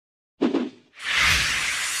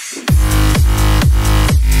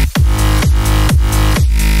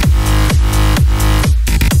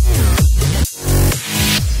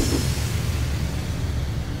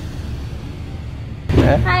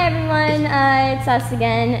Hi, it's us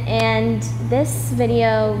again, and this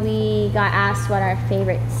video we got asked what our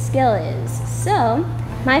favorite skill is. So,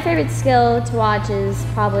 my favorite skill to watch is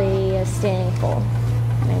probably a standing pull.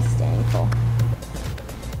 Nice standing pull.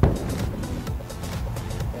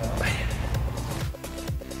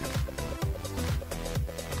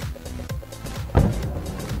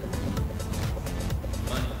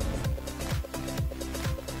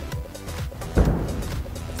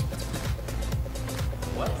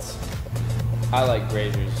 I like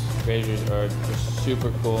grazers. Grazers are just super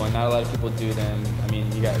cool, and not a lot of people do them. I mean,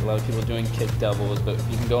 you got a lot of people doing kick doubles, but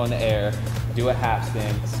you can go in the air, do a half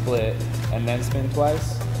spin, split, and then spin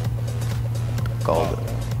twice. Golden.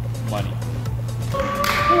 Money.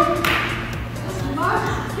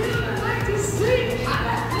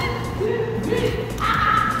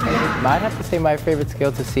 I'd have to say my favorite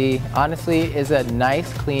skill to see, honestly, is a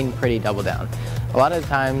nice, clean, pretty double down. A lot of the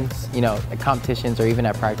times, you know, at competitions or even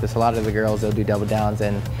at practice, a lot of the girls, they'll do double downs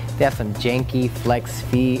and they have some janky flex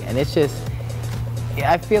feet, and it's just,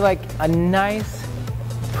 I feel like a nice,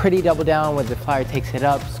 pretty double down where the flyer takes it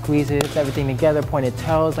up, squeezes everything together, pointed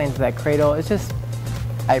toes, lands that cradle. It's just,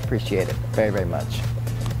 I appreciate it very, very much.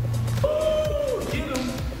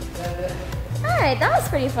 Alright, that was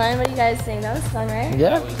pretty fun. What do you guys think? That was fun, right?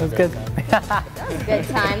 Yeah, that was good. That was a good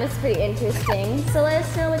time. That's pretty interesting. So let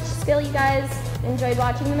us know which skill you guys enjoyed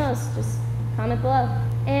watching the most. Just comment below.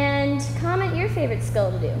 And comment your favorite skill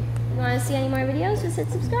to do. If you want to see any more videos, just hit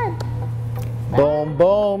subscribe. Bye. Boom,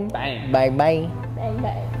 boom. Bang. Bye, bye. Bang,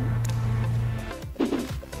 bang.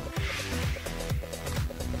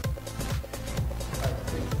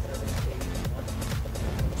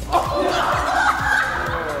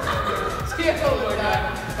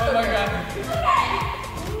 Oh my god.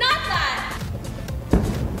 Not that!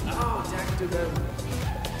 Oh, Jack, do that.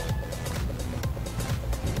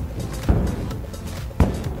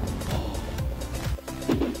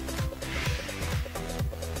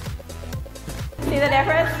 See the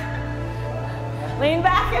difference? Lean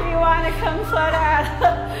back if you want to come slow down.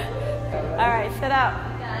 All right, sit up.